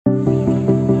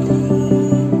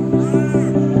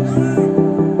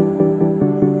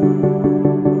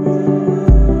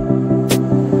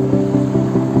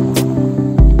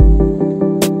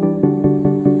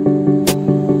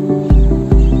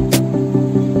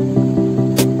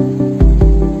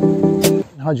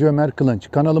Hacı Ömer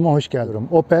Kılınç. Kanalıma hoş geldin.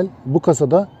 Opel bu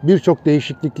kasada birçok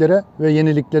değişikliklere ve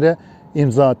yeniliklere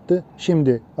imza attı.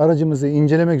 Şimdi aracımızı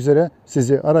incelemek üzere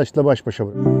sizi araçla baş başa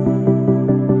bırakıyorum.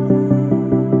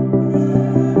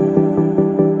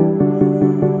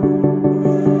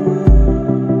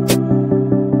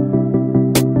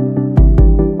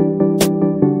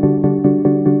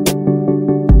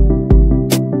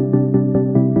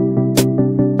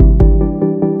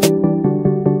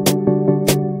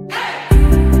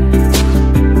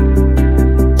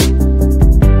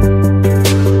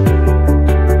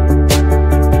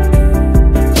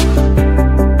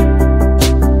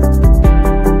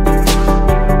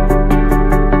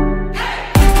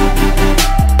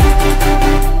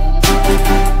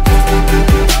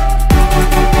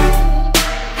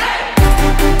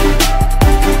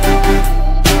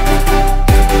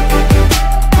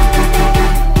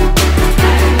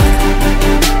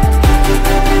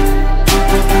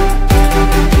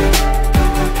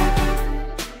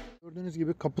 Gördüğünüz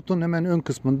gibi kaputun hemen ön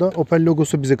kısmında Opel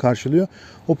logosu bizi karşılıyor.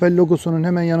 Opel logosunun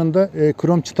hemen yanında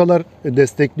krom çıtalar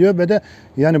destekliyor ve de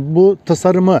yani bu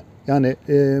tasarımı yani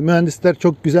mühendisler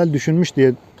çok güzel düşünmüş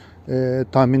diye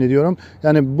tahmin ediyorum.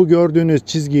 Yani bu gördüğünüz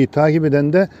çizgiyi takip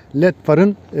eden de LED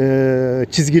farın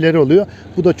çizgileri oluyor.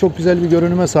 Bu da çok güzel bir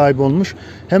görünüme sahip olmuş.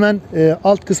 Hemen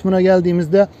alt kısmına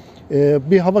geldiğimizde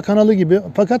bir hava kanalı gibi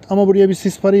fakat ama buraya bir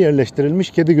sis farı yerleştirilmiş,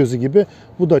 kedi gözü gibi.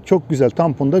 Bu da çok güzel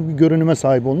tamponda bir görünüme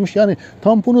sahip olmuş. Yani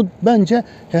tamponu bence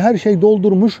her şey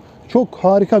doldurmuş. Çok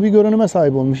harika bir görünüme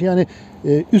sahip olmuş. Yani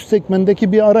üst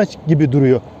segmentteki bir araç gibi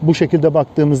duruyor bu şekilde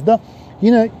baktığımızda.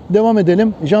 Yine devam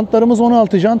edelim. Jantlarımız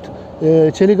 16 jant.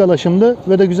 Çelik alaşımlı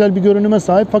ve de güzel bir görünüme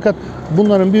sahip. Fakat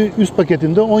bunların bir üst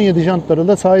paketinde 17 jantlara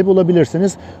da sahip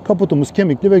olabilirsiniz. Kaputumuz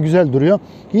kemikli ve güzel duruyor.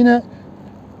 Yine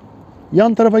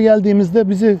yan tarafa geldiğimizde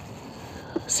bizi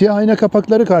siyah ayna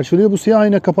kapakları karşılıyor. Bu siyah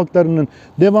ayna kapaklarının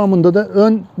devamında da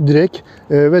ön direk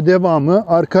ve devamı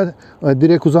arka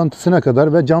direk uzantısına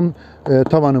kadar ve cam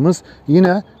tavanımız.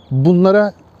 Yine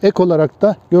bunlara ek olarak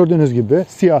da gördüğünüz gibi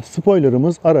siyah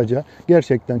spoilerımız araca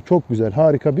gerçekten çok güzel,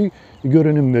 harika bir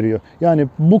görünüm veriyor. Yani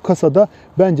bu kasada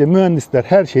bence mühendisler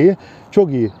her şeyi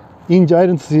çok iyi, ince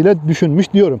ayrıntısıyla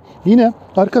düşünmüş diyorum. Yine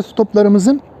arka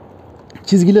stoplarımızın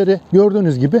çizgileri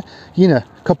gördüğünüz gibi yine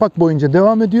kapak boyunca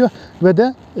devam ediyor ve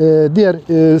de diğer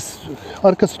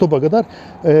arka stopa kadar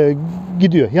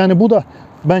gidiyor. Yani bu da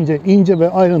bence ince ve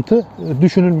ayrıntı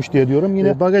düşünülmüş diye diyorum.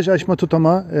 Yine bagaj açma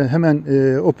tutamağı hemen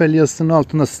Opel yazısının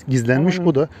altına gizlenmiş.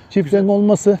 Bu da çift renk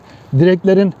olması,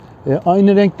 direklerin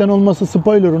aynı renkten olması,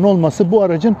 spoiler'ın olması bu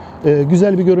aracın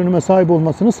güzel bir görünüme sahip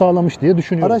olmasını sağlamış diye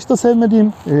düşünüyorum. Araçta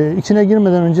sevmediğim, içine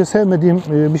girmeden önce sevmediğim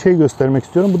bir şey göstermek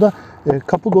istiyorum. Bu da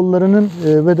kapı kollarının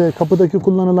ve de kapıdaki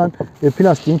kullanılan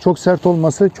plastiğin çok sert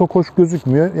olması çok hoş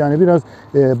gözükmüyor. Yani biraz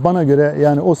bana göre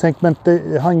yani o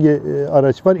segmentte hangi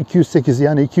araç var? 208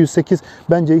 yani 208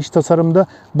 bence iç tasarımda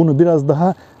bunu biraz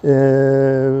daha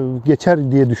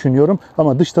geçer diye düşünüyorum.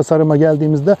 Ama dış tasarıma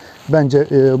geldiğimizde bence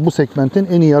bu segmentin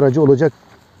en iyi aracı olacak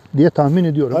diye tahmin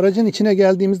ediyorum. Aracın içine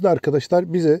geldiğimizde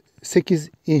arkadaşlar bize 8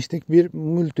 inçlik bir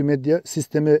multimedya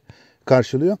sistemi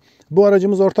karşılıyor. Bu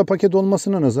aracımız orta paket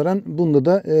olmasına nazaran bunda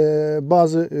da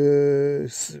bazı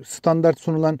standart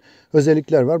sunulan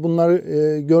özellikler var. Bunları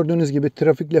gördüğünüz gibi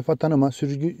trafik levha tanıma,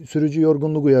 sürücü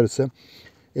yorgunluk uyarısı,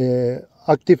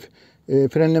 aktif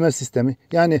frenleme sistemi.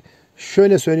 Yani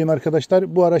şöyle söyleyeyim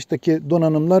arkadaşlar, bu araçtaki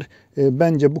donanımlar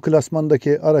bence bu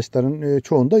klasmandaki araçların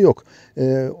çoğunda yok.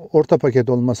 Orta paket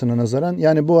olmasına nazaran.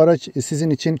 Yani bu araç sizin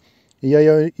için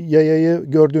yayayı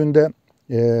gördüğünde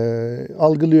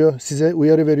algılıyor, size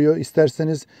uyarı veriyor.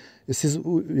 İsterseniz siz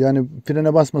yani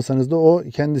frene basmasanız da o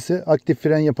kendisi aktif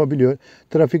fren yapabiliyor.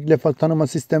 Trafik levha tanıma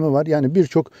sistemi var. Yani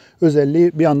birçok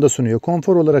özelliği bir anda sunuyor.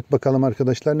 Konfor olarak bakalım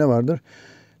arkadaşlar ne vardır?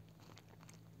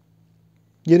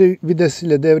 Geri vites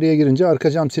ile devreye girince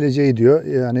arka cam sileceği diyor.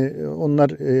 Yani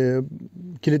onlar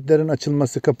kilitlerin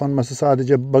açılması, kapanması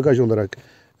sadece bagaj olarak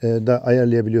da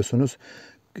ayarlayabiliyorsunuz.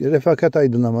 Refakat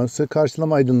aydınlaması,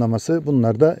 karşılama aydınlaması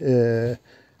bunlar da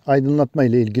aydınlatma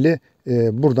ile ilgili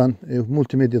buradan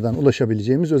multimedyadan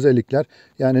ulaşabileceğimiz özellikler.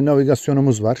 Yani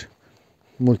navigasyonumuz var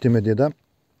multimedyada.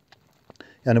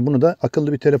 Yani bunu da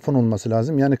akıllı bir telefon olması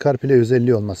lazım. Yani CarPlay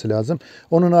özelliği olması lazım.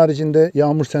 Onun haricinde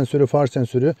yağmur sensörü, far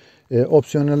sensörü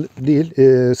opsiyonel değil,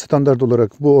 standart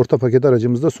olarak bu orta paket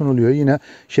aracımızda sunuluyor. Yine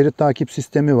şerit takip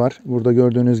sistemi var. Burada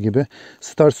gördüğünüz gibi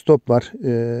start stop var.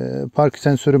 Park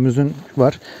sensörümüzün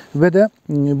var. Ve de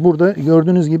burada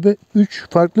gördüğünüz gibi 3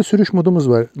 farklı sürüş modumuz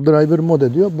var. Driver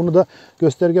mode diyor. Bunu da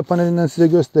gösterge panelinden size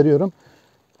gösteriyorum.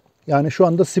 Yani şu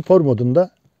anda spor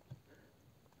modunda,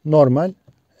 normal,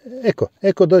 Eko.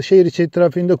 Eko'da şehir içi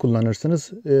trafiğinde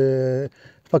kullanırsınız.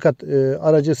 Fakat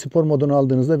aracı spor moduna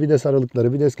aldığınızda vites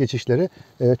aralıkları, vites geçişleri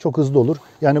çok hızlı olur.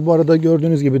 Yani bu arada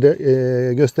gördüğünüz gibi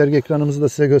de gösterge ekranımızı da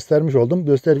size göstermiş oldum.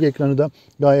 Gösterge ekranı da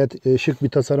gayet şık bir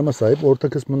tasarıma sahip. Orta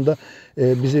kısmında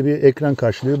bize bir ekran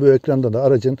karşılıyor. Bu ekranda da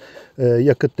aracın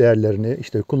yakıt değerlerini,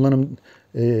 işte kullanım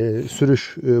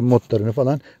sürüş modlarını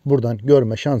falan buradan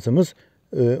görme şansımız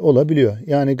olabiliyor.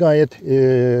 Yani gayet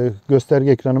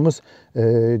gösterge ekranımız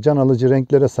can alıcı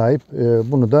renklere sahip.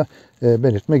 Bunu da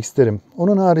belirtmek isterim.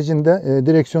 Onun haricinde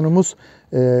direksiyonumuz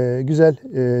güzel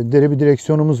deri bir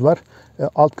direksiyonumuz var.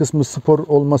 Alt kısmı spor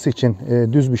olması için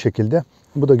düz bir şekilde.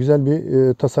 Bu da güzel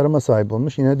bir tasarıma sahip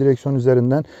olmuş. Yine direksiyon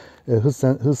üzerinden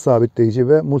hız sabitleyici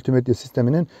ve multimedya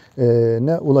sisteminin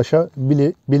ne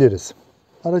ulaşabiliriz.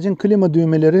 Aracın klima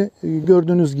düğmeleri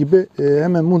gördüğünüz gibi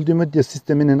hemen multimedya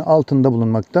sisteminin altında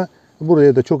bulunmakta.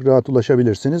 Buraya da çok rahat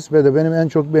ulaşabilirsiniz. Ve de benim en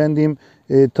çok beğendiğim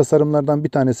tasarımlardan bir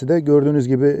tanesi de gördüğünüz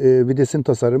gibi videsin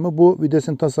tasarımı. Bu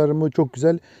videsin tasarımı çok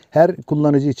güzel. Her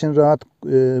kullanıcı için rahat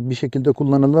bir şekilde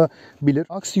kullanılabilir.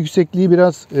 Aks yüksekliği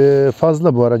biraz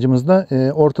fazla bu aracımızda.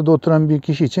 Ortada oturan bir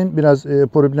kişi için biraz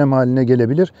problem haline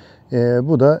gelebilir.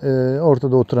 Bu da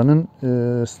ortada oturanın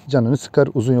canını sıkar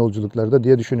uzun yolculuklarda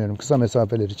diye düşünüyorum. Kısa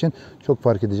mesafeler için çok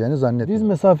fark edeceğini zannetmiyorum. Diz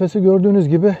mesafesi gördüğünüz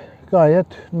gibi gayet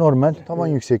normal. Tavan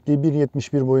yüksekliği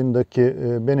 1.71 boyundaki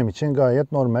benim için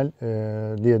gayet normal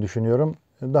diye düşünüyorum.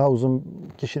 Daha uzun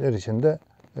kişiler için de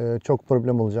çok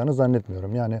problem olacağını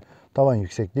zannetmiyorum. Yani tavan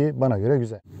yüksekliği bana göre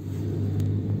güzel.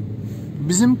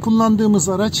 Bizim kullandığımız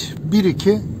araç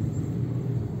 1.2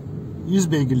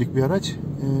 100 beygirlik bir araç.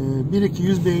 1.2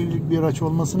 100 beygirlik bir araç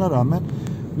olmasına rağmen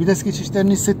vites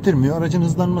geçişlerini hissettirmiyor. Aracın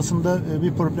hızlanmasında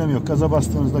bir problem yok. Gaza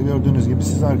bastığınızda gördüğünüz gibi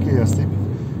sizi arkaya yaslayıp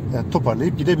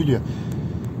toparlayıp gidebiliyor.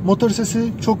 Motor sesi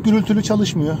çok gürültülü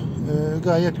çalışmıyor.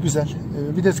 Gayet güzel.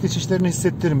 Vites geçişlerini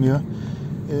hissettirmiyor.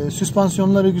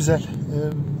 Süspansiyonları güzel.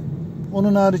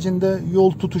 Onun haricinde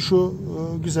yol tutuşu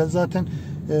güzel. Zaten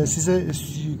size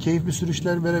keyifli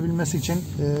sürüşler verebilmesi için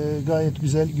gayet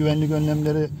güzel güvenlik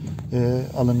önlemleri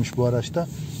alınmış bu araçta.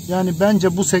 Yani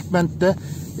bence bu segmentte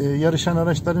yarışan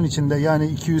araçların içinde, yani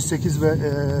 208 ve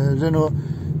Renault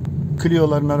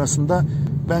Clio'ların arasında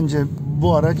bence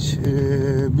bu araç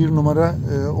bir numara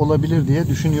olabilir diye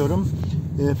düşünüyorum.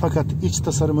 Fakat iç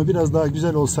tasarımı biraz daha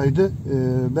güzel olsaydı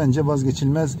bence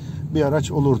vazgeçilmez bir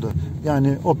araç olurdu.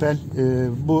 Yani Opel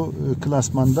bu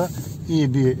klasmanda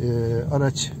iyi bir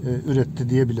araç üretti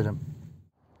diyebilirim.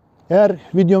 Eğer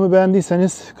videomu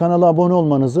beğendiyseniz kanala abone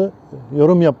olmanızı,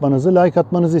 yorum yapmanızı, like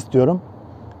atmanızı istiyorum.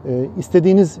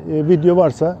 İstediğiniz video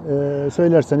varsa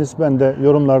söylerseniz ben de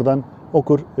yorumlardan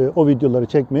okur, o videoları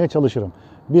çekmeye çalışırım.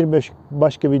 Bir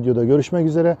başka videoda görüşmek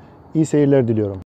üzere. İyi seyirler diliyorum.